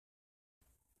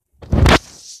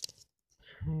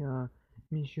Hey,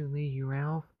 Mr. Lee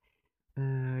Ralph,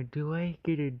 do I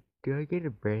get a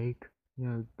break?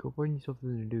 Yeah, go find yourself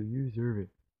something to do. You deserve it.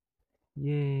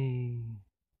 Yay.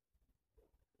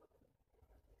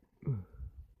 Oh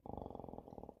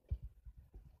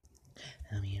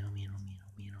man, oh man, oh man,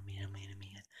 oh man, oh man, oh man,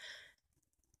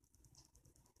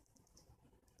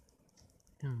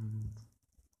 oh man.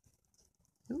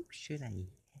 Who should I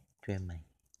trim my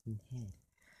head?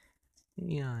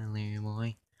 Yeah, Larry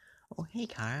boy. Oh, hey,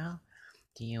 Carl.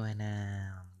 Do you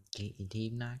wanna get your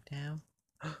teeth knocked out?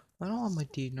 I don't want my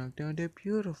teeth knocked out. They're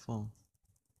beautiful.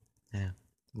 Yeah.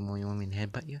 You want me to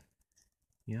headbutt you?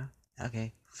 Yeah?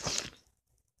 Okay.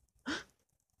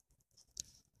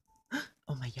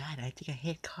 Oh my god, I think I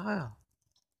hit Carl.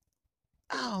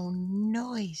 Oh,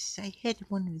 nice. I hit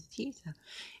one of his teeth out.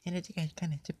 And I think I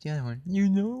kind of tipped the other one. You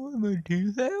know what my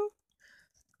teeth out?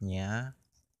 Yeah.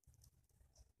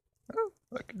 Oh,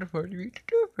 I can afford to eat the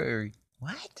tooth fairy.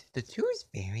 What? The tooth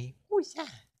fairy? Who's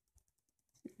that?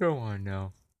 You don't want to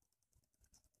know.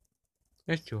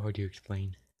 That's too hard to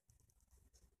explain.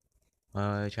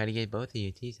 Well, try to get both of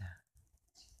your teeth out.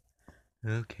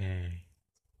 Okay.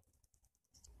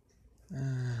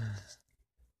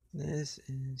 This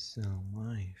is so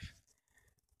life.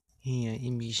 Here,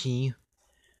 NBC.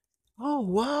 Oh,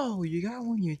 wow, you got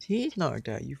one of your teeth knocked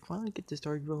out. You finally get to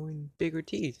start growing bigger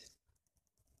teeth.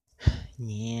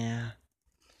 Yeah,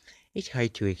 it's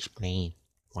hard to explain.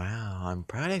 Wow, I'm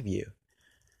proud of you.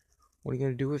 What are you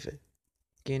gonna do with it?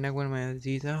 Can you knock one of my other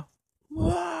teeth out?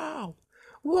 Wow!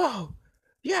 Whoa!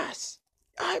 Yes!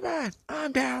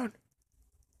 I'm down!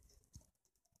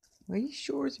 Are you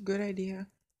sure it's a good idea?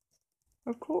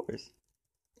 Of course.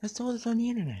 I saw this on the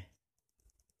internet.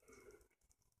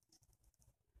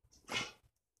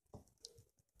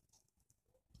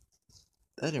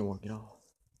 That didn't work at all.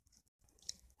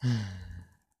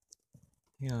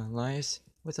 Yeah, Elias,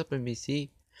 what's up,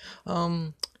 NBC?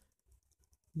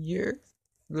 Your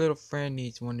little friend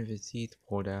needs one of his teeth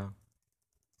pulled out.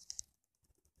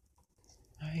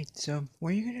 Alright, so what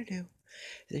are you gonna do?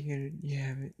 So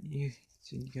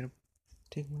you're gonna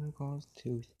take one of Carl's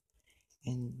tooth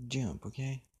and jump,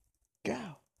 okay?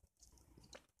 Go!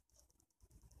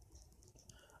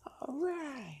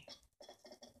 Alright!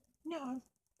 No,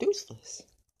 toothless.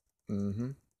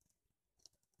 Mm-hmm.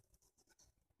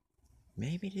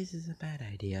 Maybe this is a bad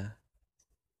idea.